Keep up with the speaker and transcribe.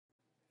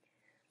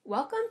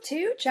Welcome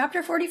to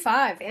Chapter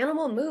 45,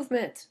 Animal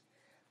Movement.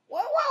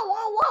 Whoa, whoa,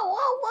 whoa, whoa,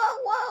 whoa,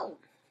 whoa,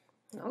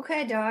 whoa.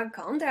 Okay, dog,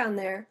 calm down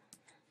there.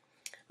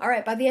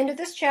 Alright, by the end of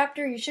this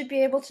chapter, you should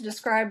be able to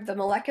describe the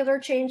molecular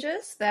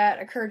changes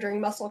that occur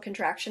during muscle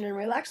contraction and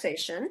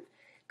relaxation,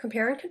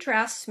 compare and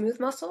contrast smooth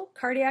muscle,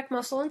 cardiac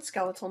muscle, and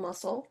skeletal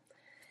muscle,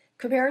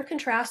 compare and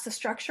contrast the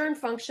structure and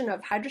function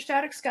of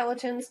hydrostatic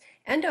skeletons,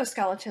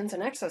 endoskeletons,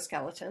 and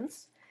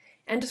exoskeletons,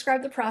 and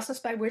describe the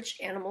process by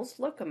which animals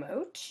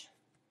locomote,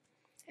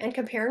 and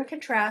compare and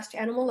contrast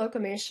animal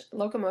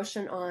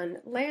locomotion on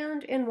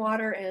land, in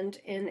water, and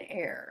in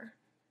air.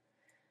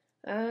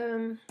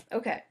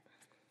 Okay,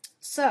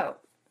 so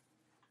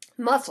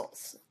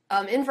muscles.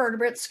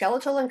 Invertebrate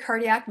skeletal and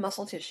cardiac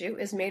muscle tissue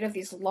is made of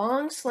these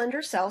long,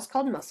 slender cells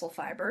called muscle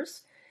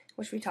fibers,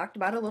 which we talked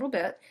about a little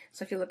bit.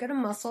 So if you look at a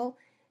muscle,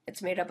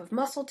 it's made up of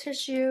muscle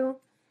tissue,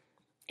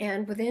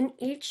 and within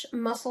each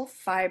muscle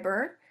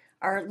fiber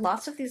are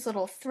lots of these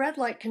little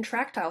thread-like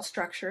contractile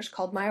structures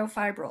called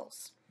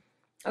myofibrils.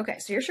 Okay,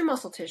 so here's your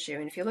muscle tissue,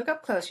 and if you look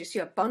up close, you see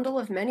a bundle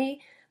of many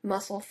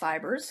muscle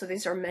fibers. So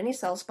these are many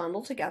cells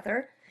bundled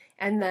together.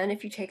 And then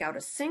if you take out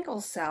a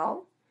single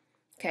cell,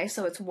 okay,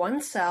 so it's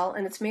one cell,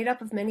 and it's made up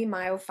of many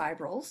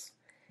myofibrils.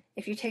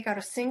 If you take out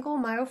a single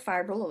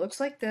myofibril, it looks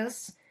like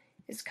this.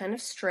 It's kind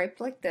of striped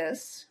like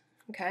this,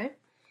 okay?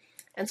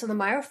 And so the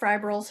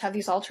myofibrils have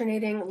these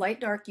alternating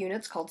light-dark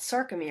units called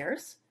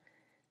sarcomeres.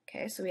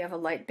 Okay, so we have a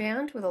light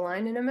band with a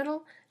line in the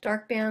middle,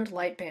 dark band,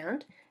 light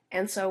band.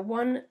 And so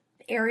one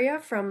area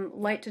from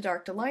light to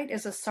dark to light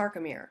is a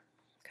sarcomere.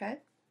 Okay.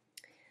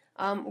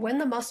 When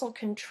the muscle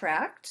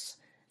contracts,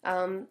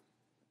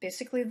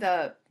 basically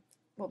the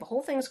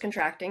whole thing is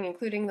contracting,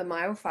 including the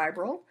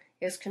myofibril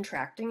is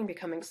contracting and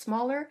becoming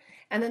smaller,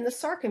 and then the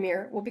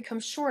sarcomere will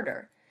become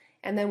shorter.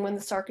 And then when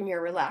the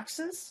sarcomere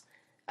relaxes,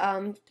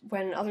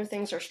 when other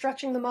things are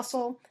stretching the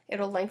muscle,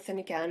 it'll lengthen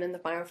again, and the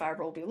myofibril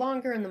will be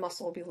longer, and the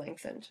muscle will be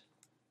lengthened.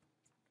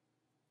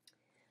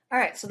 All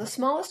right, so the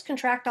smallest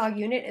contractile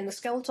unit in the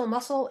skeletal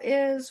muscle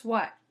is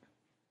what?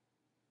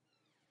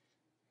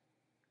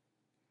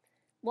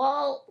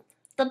 Well,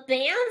 the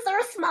bands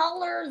are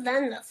smaller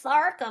than the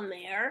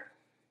sarcomere.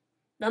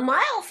 The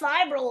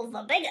myofibril is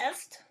the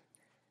biggest.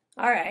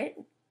 All right,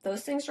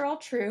 those things are all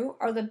true.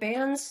 Are the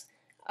bands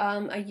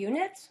a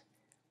unit?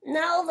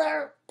 No,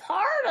 they're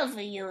part of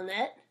a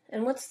unit.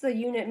 And what's the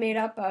unit made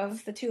up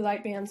of, the two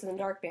light bands and the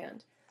dark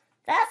band?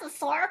 That's a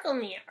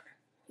sarcomere.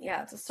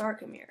 Yeah, it's a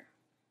sarcomere.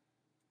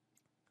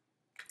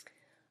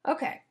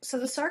 Okay, so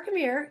the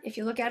sarcomere, if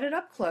you look at it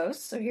up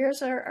close, so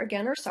here's our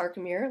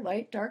sarcomere,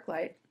 light, dark,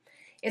 light.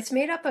 It's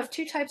made up of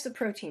two types of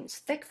proteins,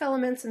 thick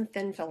filaments and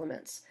thin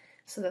filaments.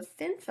 So the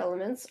thin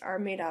filaments are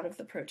made out of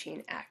the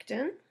protein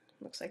actin.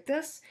 Looks like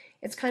this.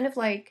 It's kind of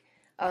like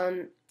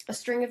a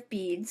string of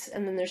beads,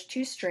 and then there's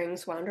two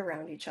strings wound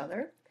around each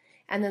other.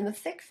 And then the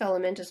thick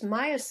filament is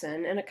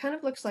myosin, and it kind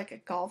of looks like a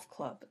golf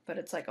club, but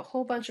it's like a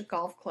whole bunch of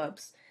golf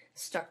clubs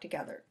stuck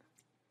together.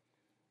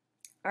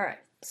 All right,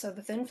 so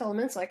the thin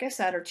filaments, like I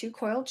said, are two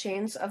coiled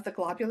chains of the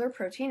globular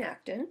protein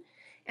actin,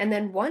 and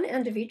then one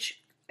end of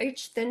each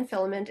thin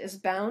filament is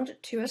bound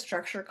to a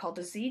structure called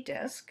a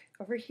Z-disc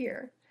over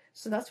here.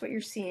 So that's what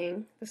you're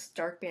seeing, this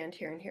dark band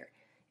here and here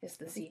is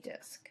the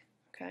Z-disc,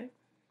 okay?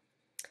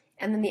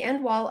 And then the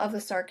end wall of the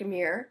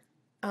sarcomere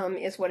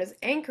is what is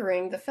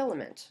anchoring the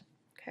filament,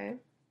 okay?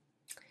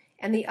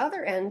 And the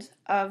other end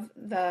of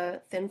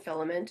the thin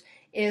filament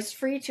is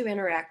free to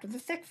interact with the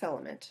thick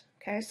filament.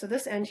 Okay, so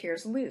this end here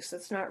is loose.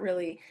 It's not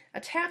really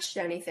attached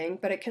to anything,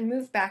 but it can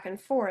move back and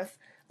forth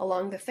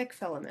along the thick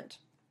filament.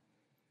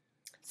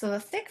 So the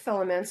thick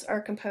filaments are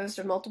composed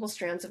of multiple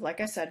strands of, like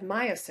I said,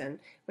 myosin,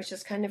 which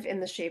is kind of in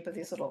the shape of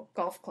these little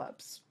golf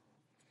clubs.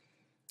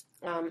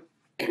 So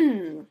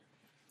when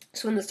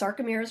the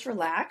sarcomere is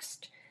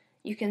relaxed,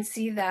 you can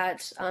see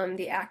that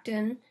the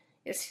actin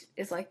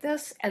is like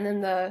this, and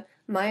then the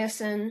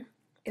myosin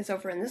is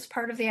over in this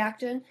part of the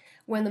actin.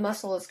 When the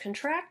muscle is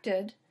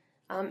contracted,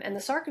 and the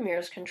sarcomere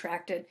is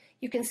contracted,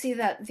 you can see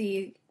that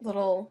the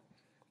little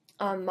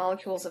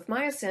molecules of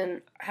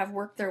myosin have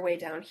worked their way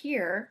down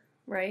here,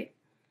 right,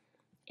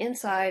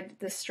 inside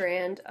the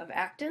strand of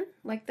actin,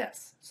 like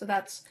this. So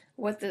that's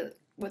what the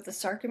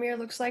sarcomere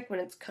looks like when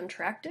it's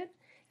contracted,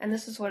 and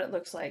this is what it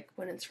looks like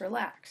when it's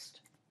relaxed.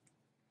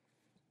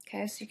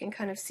 Okay, so you can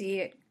kind of see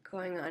it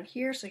going on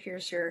here. So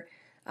here's your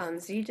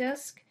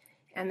Z-disc,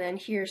 and then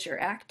here's your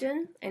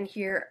actin, and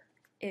here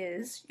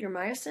is your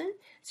myosin.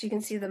 So you can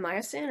see the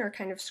myosin are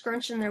kind of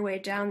scrunching their way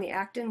down the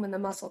actin when the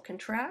muscle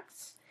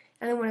contracts,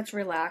 and then when it's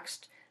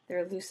relaxed,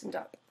 they're loosened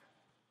up.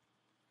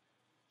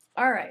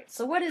 All right,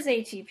 so what is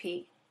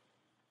ATP?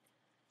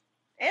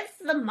 It's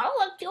the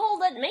molecule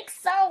that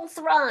makes cells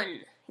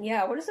run.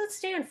 Yeah, what does it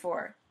stand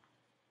for?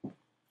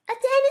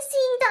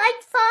 Adenosine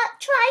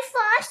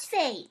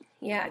triphosphate.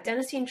 Yeah,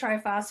 adenosine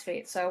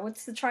triphosphate. So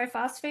what's the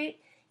triphosphate?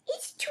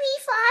 It's three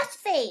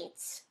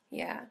phosphates.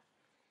 Yeah.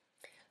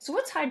 So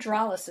what's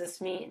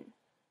hydrolysis mean?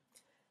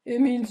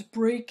 It means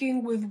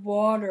breaking with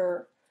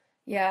water.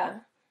 Yeah.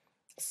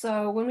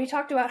 So when we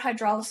talked about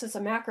hydrolysis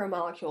of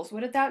macromolecules,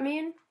 what did that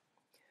mean?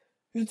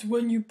 It's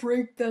when you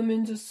break them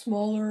into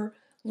smaller,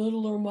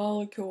 littler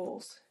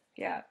molecules.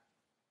 Yeah.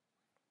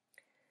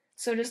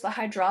 So does the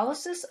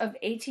hydrolysis of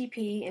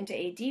ATP into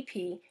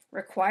ADP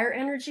require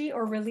energy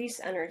or release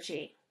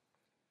energy?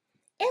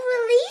 It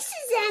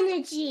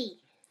releases energy.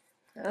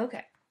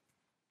 Okay.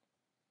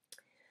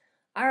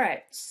 All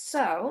right,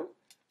 so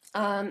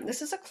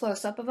this is a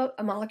close-up of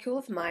a molecule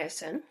of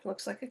myosin.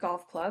 Looks like a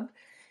golf club.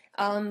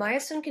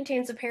 Myosin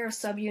contains a pair of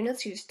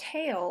subunits whose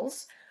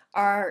tails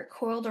are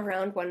coiled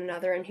around one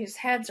another and whose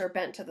heads are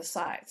bent to the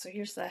side. So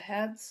here's the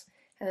heads,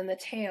 and then the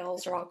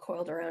tails are all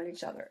coiled around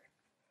each other.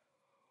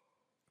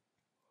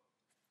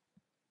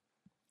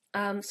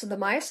 So the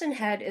myosin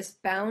head is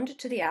bound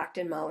to the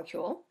actin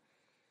molecule,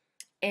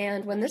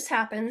 and when this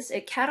happens,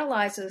 it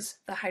catalyzes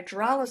the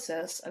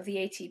hydrolysis of the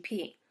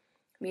ATP,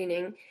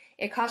 meaning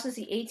it causes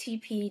the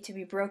ATP to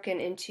be broken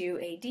into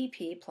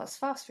ADP plus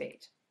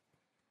phosphate.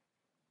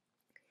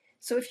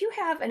 So if you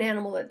have an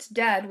animal that's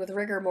dead with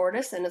rigor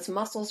mortis and its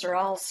muscles are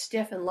all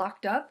stiff and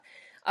locked up,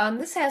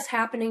 this has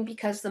happening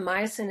because the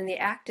myosin and the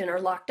actin are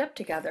locked up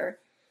together.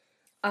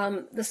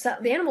 The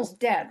animal's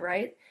dead,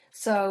 right?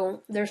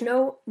 So there's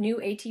no new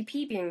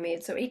ATP being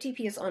made, so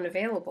ATP is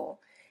unavailable.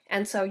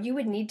 And so you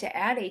would need to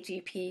add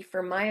ATP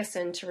for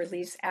myosin to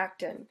release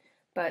actin,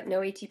 but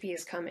no ATP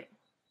is coming.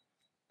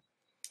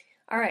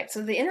 All right,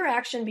 so the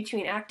interaction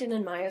between actin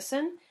and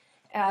myosin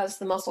as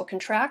the muscle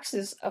contracts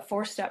is a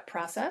four-step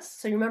process.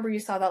 So you remember you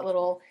saw that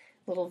little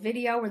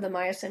video where the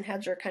myosin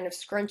heads are kind of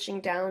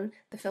scrunching down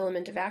the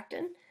filament of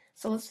actin.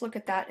 So let's look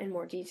at that in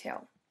more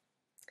detail.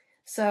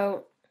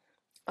 So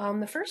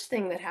the first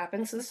thing that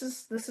happens, this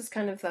is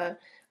kind of the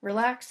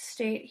relaxed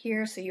state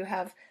here. So you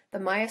have the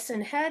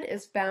myosin head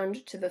is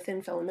bound to the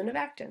thin filament of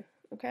actin.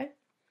 Okay.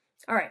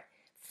 All right.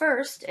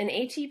 First, an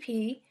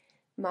ATP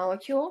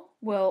molecule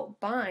will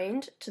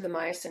bind to the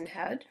myosin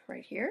head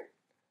right here.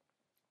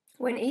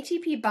 When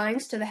ATP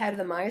binds to the head of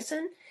the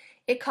myosin,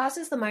 it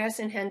causes the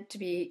myosin head to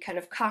be kind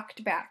of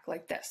cocked back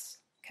like this.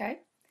 Okay.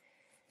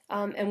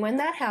 And when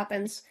that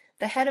happens,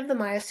 the head of the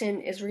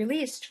myosin is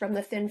released from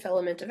the thin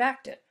filament of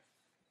actin.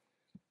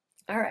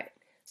 All right,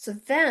 so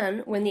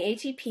then when the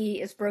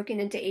ATP is broken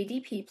into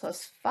ADP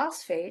plus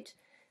phosphate,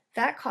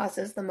 that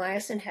causes the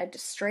myosin head to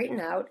straighten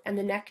out and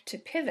the neck to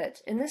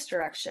pivot in this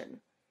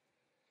direction.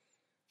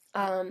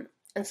 And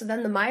so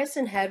then the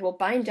myosin head will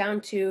bind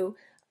down to,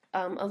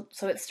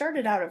 so it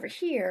started out over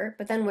here,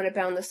 but then when it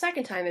bound the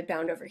second time, it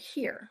bound over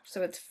here.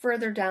 So it's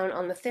further down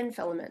on the thin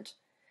filament.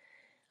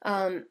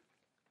 And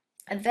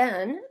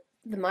then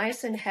the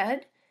myosin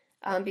head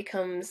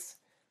becomes,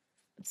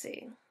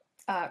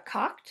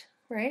 cocked.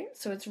 Right,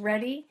 so it's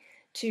ready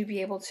to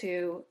be able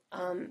to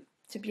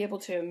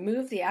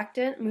move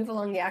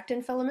along the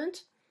actin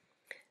filament,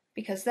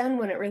 because then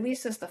when it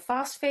releases the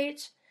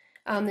phosphate,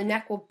 the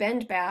neck will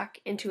bend back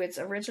into its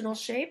original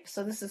shape.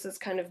 So this is this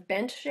kind of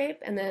bent shape,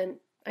 and then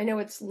I know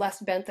it's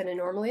less bent than it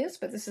normally is,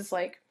 but this is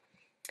like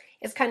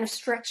it's kind of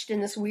stretched in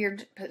this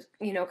weird,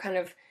 kind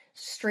of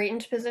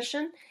straightened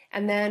position.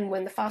 And then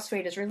when the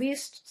phosphate is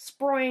released,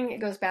 sproing, it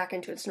goes back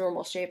into its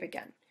normal shape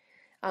again.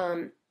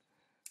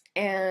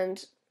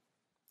 And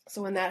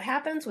so when that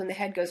happens, when the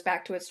head goes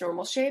back to its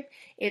normal shape,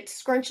 it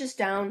scrunches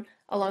down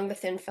along the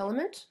thin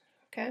filament,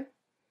 okay?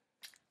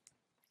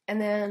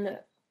 And then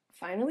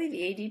finally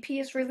the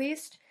ADP is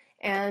released,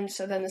 and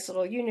so then this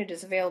little unit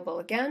is available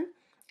again,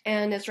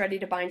 and is ready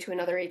to bind to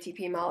another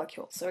ATP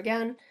molecule. So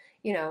again,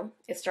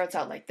 it starts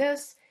out like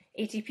this,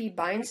 ATP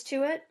binds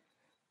to it,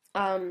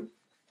 and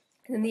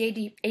then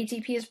the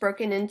ATP is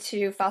broken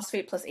into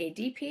phosphate plus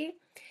ADP,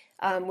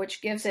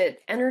 which gives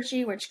it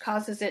energy, which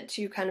causes it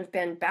to kind of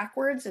bend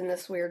backwards in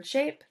this weird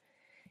shape.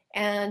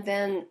 And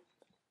then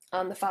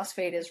the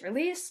phosphate is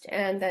released,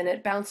 and then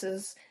it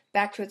bounces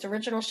back to its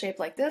original shape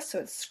like this, so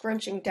it's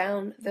scrunching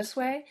down this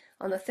way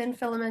on the thin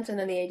filament, and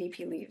then the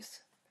ADP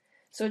leaves.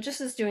 So it just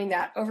is doing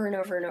that over and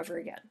over and over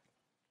again.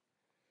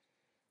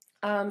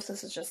 So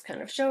this is just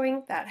kind of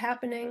showing that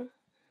happening.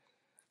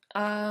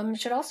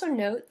 Should also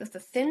note that the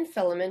thin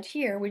filament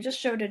here, we just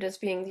showed it as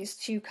being these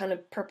two kind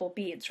of purple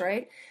beads,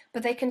 right?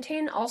 But they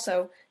contain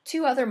also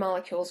two other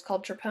molecules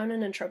called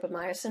troponin and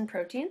tropomyosin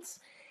proteins,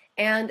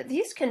 and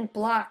these can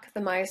block the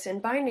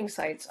myosin binding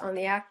sites on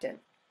the actin,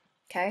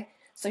 okay?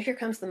 So here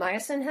comes the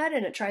myosin head,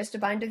 and it tries to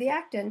bind to the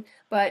actin,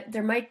 but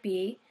there might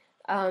be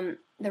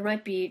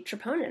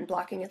troponin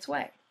blocking its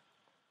way,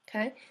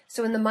 okay?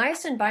 So when the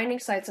myosin binding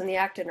sites on the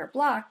actin are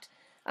blocked,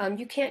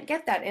 you can't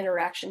get that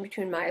interaction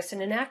between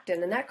myosin and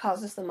actin, and that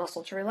causes the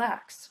muscle to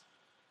relax.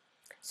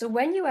 So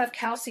when you have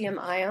calcium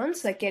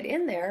ions that get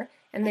in there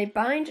and they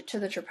bind to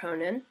the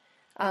troponin,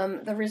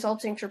 the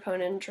resulting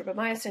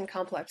troponin-tropomyosin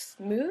complex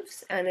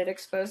moves and it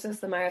exposes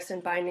the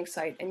myosin binding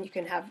site, and you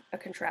can have a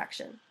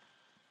contraction.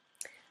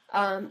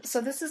 So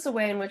this is a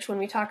way in which when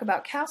we talk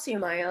about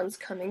calcium ions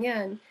coming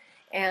in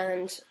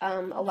and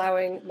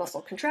allowing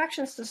muscle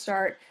contractions to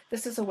start,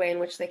 this is a way in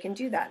which they can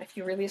do that. If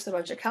you release a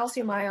bunch of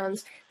calcium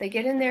ions, they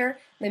get in there,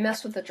 they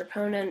mess with the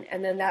troponin,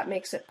 and then that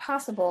makes it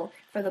possible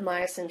for the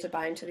myosin to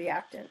bind to the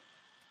actin.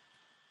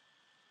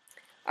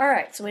 All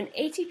right, so when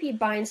ATP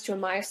binds to a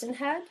myosin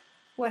head,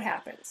 what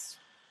happens?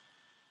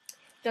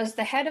 Does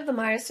the head of the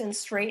myosin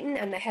straighten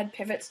and the head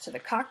pivots to the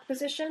cocked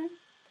position?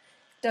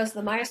 Does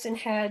the myosin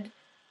head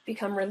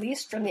become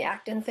released from the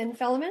actin thin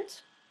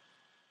filament?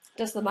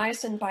 Does the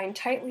myosin bind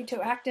tightly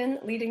to actin,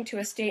 leading to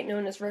a state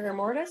known as rigor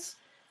mortis?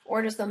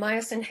 Or does the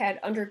myosin head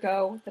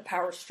undergo the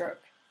power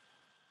stroke?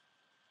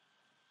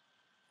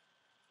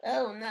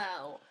 Oh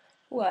no.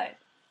 What?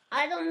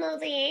 I don't know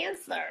the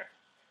answer.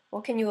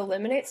 Well, can you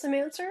eliminate some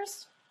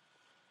answers?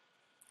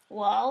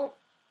 Well,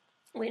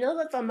 we know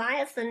that the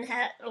myosin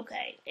head.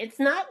 Okay, it's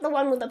not the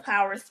one with the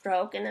power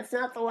stroke, and it's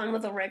not the one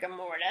with the rigor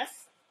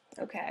mortis.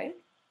 Okay.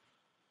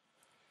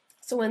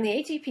 So when the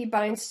ATP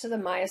binds to the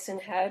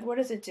myosin head, what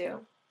does it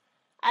do?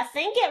 I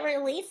think it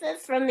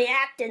releases from the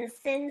actin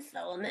thin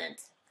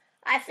filament.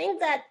 I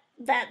think that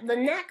the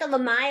neck of the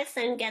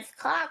myosin gets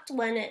cocked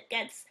when it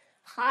gets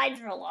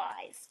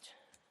hydrolyzed.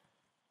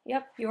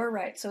 Yep, you're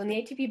right. So when the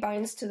ATP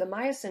binds to the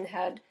myosin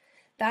head,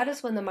 that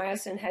is when the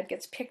myosin head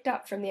gets picked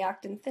up from the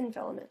actin thin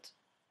filament.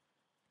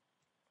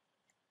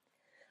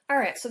 All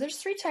right, so there's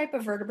three types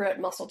of vertebrate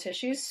muscle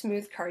tissues: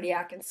 smooth,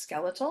 cardiac, and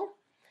skeletal.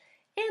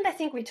 And I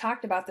think we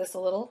talked about this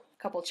a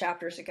couple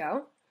chapters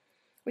ago.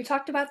 We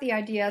talked about the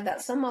idea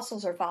that some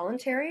muscles are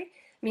voluntary,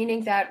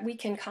 meaning that we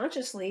can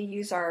consciously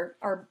use our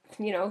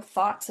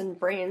thoughts and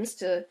brains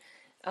to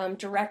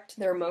direct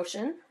their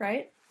motion,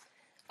 right?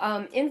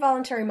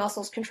 Involuntary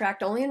muscles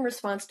contract only in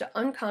response to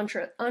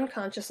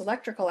unconscious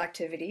electrical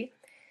activity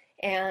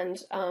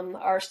and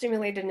are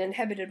stimulated and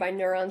inhibited by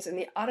neurons in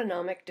the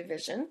autonomic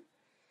division.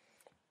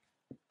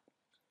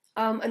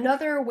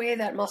 Another way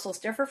that muscles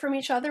differ from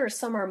each other is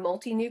some are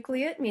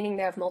multinucleate, meaning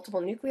they have multiple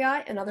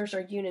nuclei, and others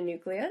are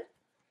uninucleate.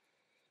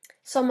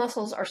 Some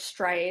muscles are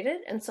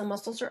striated, and some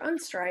muscles are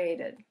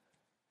unstriated.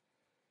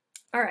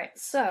 All right,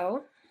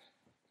 so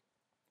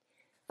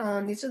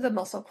these are the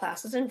muscle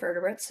classes in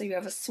vertebrates. So you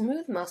have a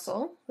smooth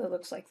muscle that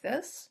looks like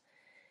this,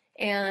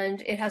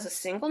 and it has a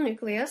single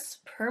nucleus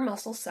per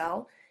muscle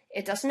cell.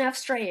 It doesn't have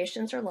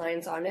striations or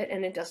lines on it,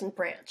 and it doesn't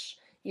branch.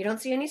 You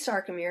don't see any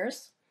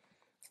sarcomeres.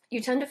 You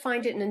tend to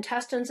find it in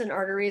intestines and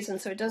arteries,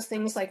 and so it does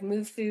things like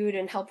move food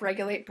and help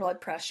regulate blood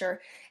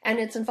pressure, and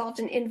it's involved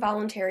in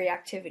involuntary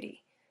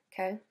activity,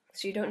 okay?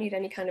 So you don't need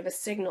any kind of a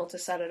signal to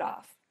set it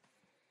off.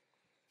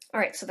 All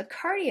right, so the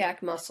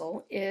cardiac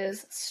muscle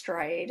is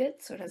striated,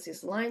 so it has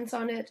these lines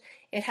on it.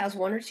 It has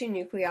one or two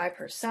nuclei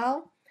per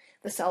cell.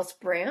 The cells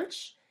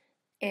branch,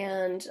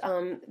 and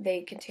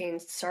they contain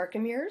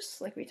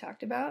sarcomeres, like we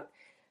talked about.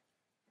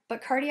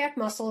 But cardiac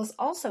muscle is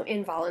also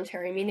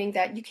involuntary, meaning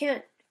that you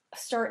can't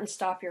start and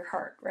stop your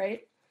heart,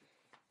 right?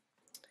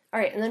 All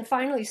right, and then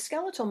finally,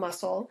 skeletal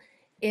muscle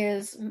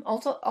is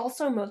also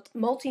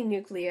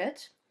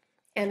multinucleate,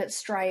 and it's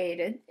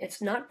striated.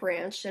 It's not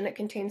branched, and it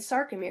contains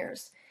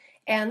sarcomeres.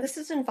 And this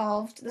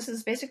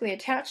is basically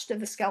attached to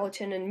the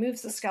skeleton and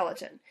moves the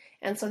skeleton.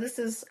 And so this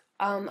is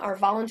our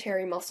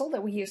voluntary muscle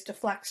that we use to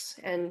flex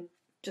and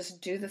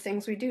just do the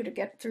things we do to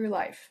get through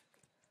life.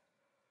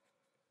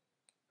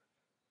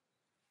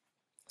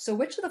 So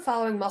which of the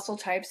following muscle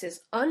types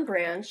is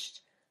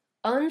unbranched,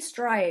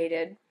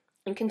 unstriated,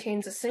 and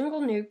contains a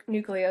single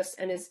nucleus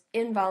and is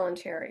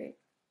involuntary?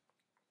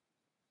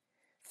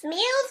 Smooth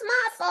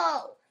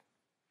muscle.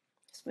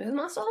 Smooth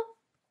muscle?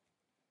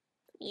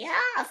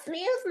 Yeah,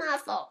 smooth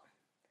muscle.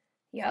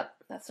 Yep,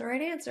 that's the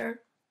right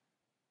answer.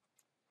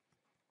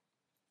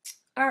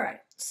 All right,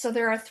 so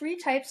there are three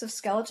types of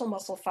skeletal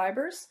muscle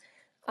fibers.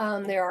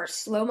 There are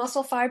slow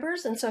muscle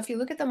fibers, and so if you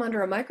look at them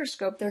under a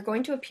microscope, they're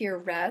going to appear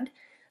red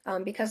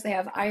because they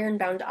have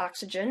iron-bound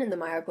oxygen in the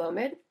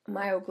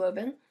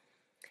myoglobin.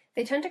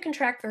 They tend to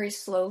contract very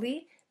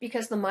slowly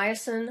because the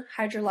myosin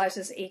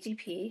hydrolyzes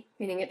ATP,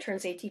 meaning it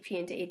turns ATP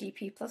into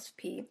ADP plus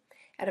P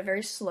at a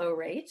very slow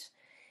rate.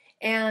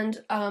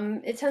 And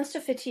it tends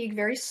to fatigue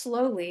very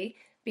slowly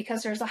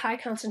because there's a high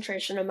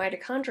concentration of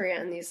mitochondria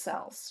in these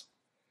cells.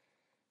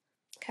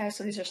 Okay,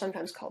 so these are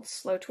sometimes called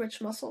slow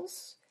twitch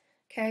muscles.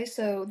 Okay,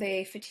 so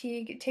they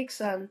fatigue,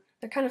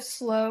 they're kind of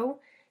slow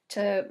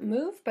to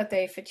move, but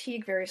they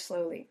fatigue very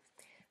slowly.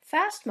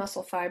 Fast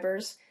muscle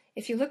fibers,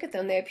 if you look at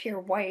them, they appear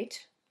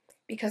white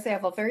because they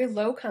have a very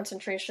low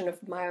concentration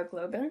of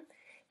myoglobin.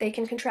 They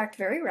can contract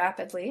very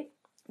rapidly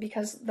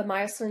because the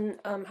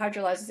myosin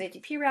hydrolyzes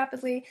ATP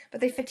rapidly, but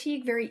they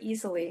fatigue very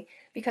easily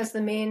because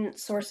the main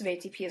source of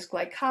ATP is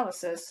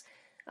glycolysis,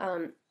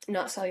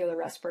 not cellular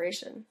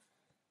respiration.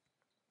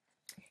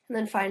 And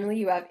then finally,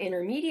 you have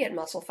intermediate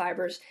muscle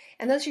fibers,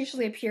 and those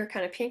usually appear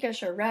kind of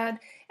pinkish or red,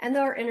 and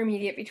they're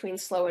intermediate between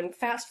slow and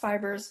fast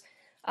fibers.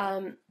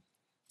 And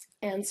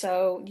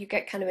so you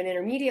get kind of an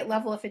intermediate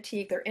level of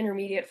fatigue. They're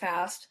intermediate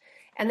fast,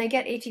 and they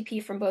get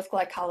ATP from both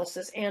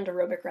glycolysis and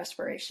aerobic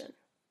respiration.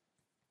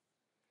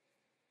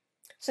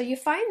 So you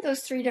find those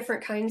three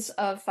different kinds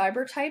of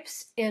fiber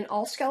types in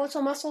all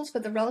skeletal muscles,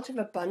 but the relative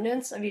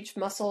abundance of each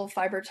muscle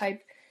fiber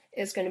type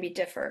is going to be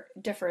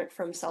different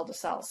from cell to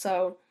cell.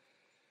 So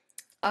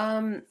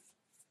from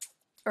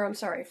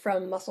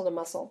muscle to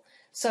muscle.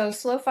 So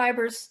slow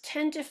fibers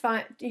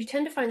you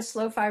tend to find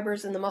slow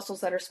fibers in the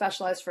muscles that are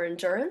specialized for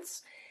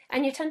endurance,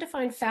 and you tend to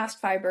find fast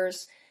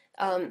fibers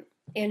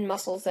in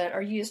muscles that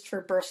are used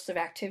for bursts of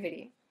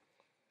activity.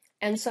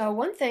 And so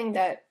one thing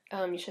that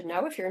you should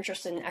know if you're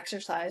interested in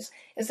exercise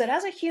is that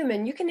as a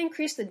human, you can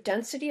increase the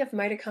density of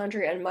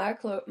mitochondria and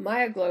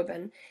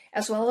myoglobin,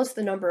 as well as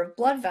the number of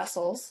blood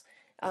vessels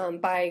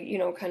by,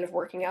 kind of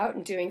working out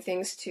and doing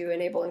things to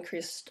enable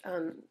increased,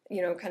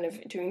 kind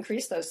of to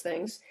increase those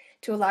things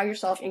to allow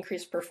yourself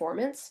increased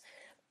performance.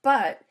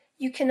 But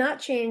you cannot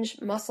change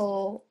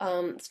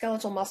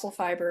skeletal muscle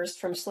fibers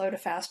from slow to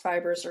fast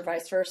fibers or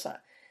vice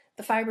versa.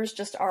 The fibers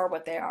just are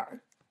what they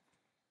are.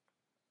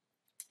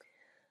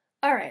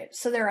 All right,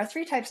 so there are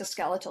three types of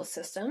skeletal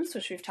systems,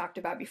 which we've talked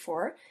about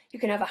before. You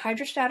can have a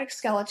hydrostatic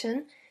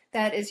skeleton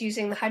that is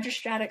using the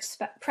hydrostatic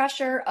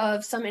pressure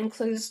of some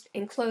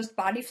enclosed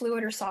body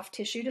fluid or soft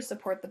tissue to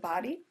support the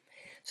body.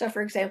 So,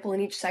 for example,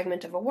 in each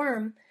segment of a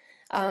worm,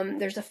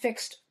 there's a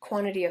fixed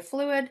quantity of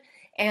fluid,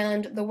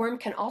 and the worm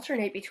can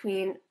alternate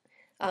between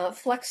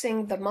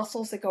flexing the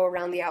muscles that go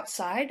around the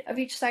outside of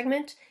each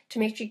segment to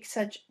make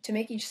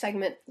each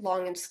segment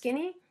long and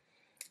skinny,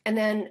 and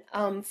then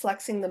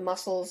flexing the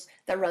muscles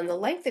that run the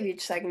length of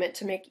each segment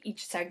to make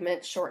each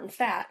segment short and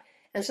fat.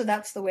 And so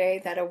that's the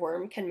way that a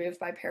worm can move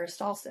by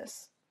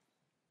peristalsis.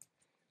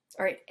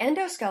 All right,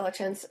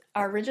 endoskeletons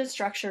are rigid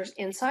structures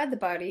inside the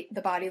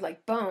body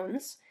like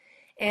bones,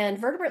 and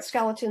vertebrate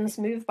skeletons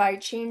move by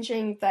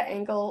changing the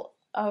angle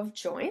of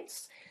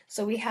joints.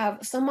 So we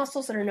have some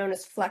muscles that are known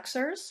as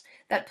flexors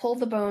that pull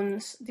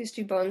these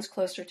two bones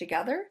closer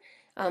together.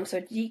 So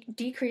it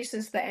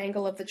decreases the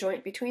angle of the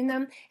joint between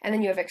them, and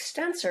then you have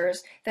extensors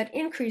that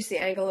increase the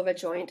angle of a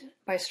joint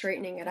by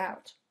straightening it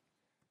out.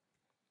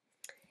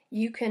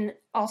 You can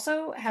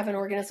also have an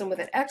organism with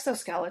an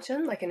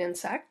exoskeleton, like an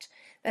insect,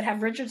 that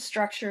have rigid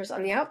structures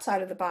on the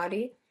outside of the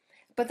body,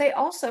 but they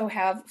also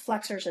have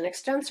flexors and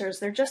extensors.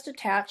 They're just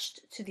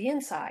attached to the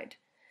inside.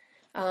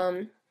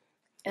 And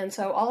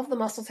so all of the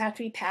muscles have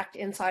to be packed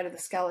inside of the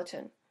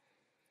skeleton.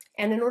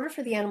 And in order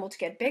for the animal to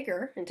get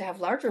bigger and to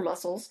have larger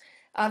muscles,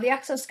 the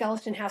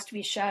exoskeleton has to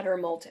be shed or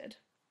molted.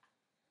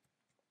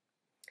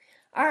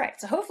 All right,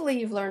 so hopefully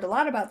you've learned a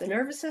lot about the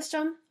nervous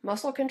system,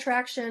 muscle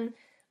contraction,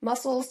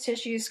 muscles,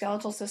 tissues,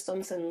 skeletal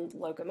systems, and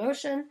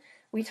locomotion.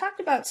 We talked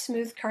about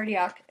smooth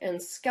cardiac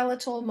and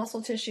skeletal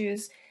muscle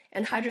tissues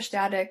and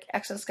hydrostatic,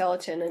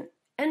 exoskeleton,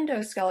 and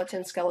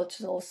endoskeleton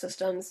skeletal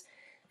systems.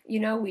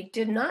 We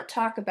did not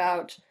talk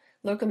about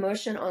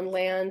locomotion on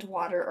land,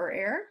 water, or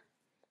air,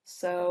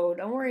 so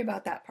don't worry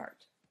about that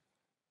part.